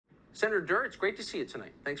Senator Durr, it's great to see you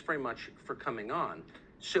tonight. Thanks very much for coming on.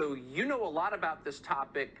 So you know a lot about this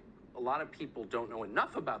topic. A lot of people don't know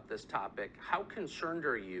enough about this topic. How concerned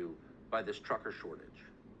are you by this trucker shortage?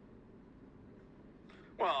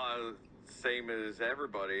 Well, same as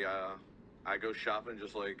everybody. I go shopping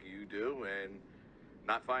just like you do, and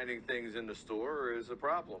not finding things in the store is a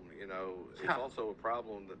problem. You know, it's also a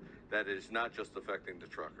problem that is not just affecting the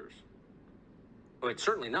truckers. Well, it's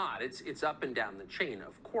certainly not. It's up and down the chain.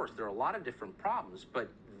 Of course, there are a lot of different problems, but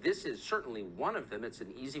this is certainly one of them. It's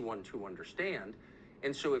an easy one to understand.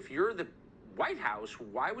 And so if you're the White House,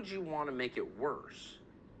 why would you want to make it worse?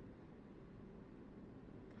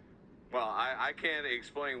 Well, I can't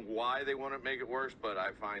explain why they want to make it worse, but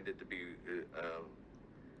I find it to be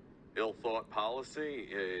ill-thought policy.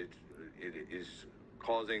 It is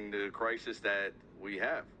causing the crisis that we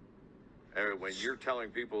have. When you're telling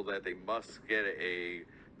people that they must get a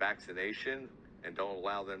vaccination and don't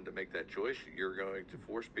allow them to make that choice, you're going to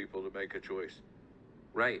force people to make a choice.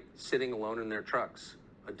 Right, sitting alone in their trucks,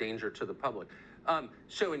 a danger to the public.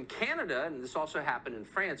 So in Canada, and this also happened in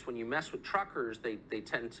France, when you mess with truckers, they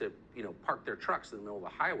tend to, park their trucks in the middle of the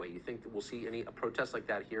highway. You think that we'll see a protest like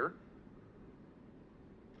that here?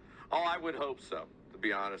 Oh, I would hope so, to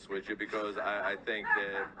be honest with you, because I think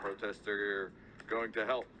that protests are going to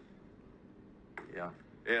help. Yeah.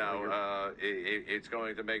 It's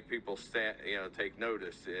going to make people take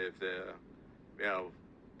notice if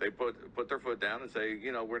they put their foot down and say,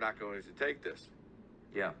 we're not going to take this.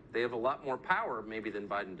 Yeah, they have a lot more power maybe than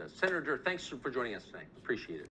Biden does. Senator Durr, thanks for joining us tonight. Appreciate it.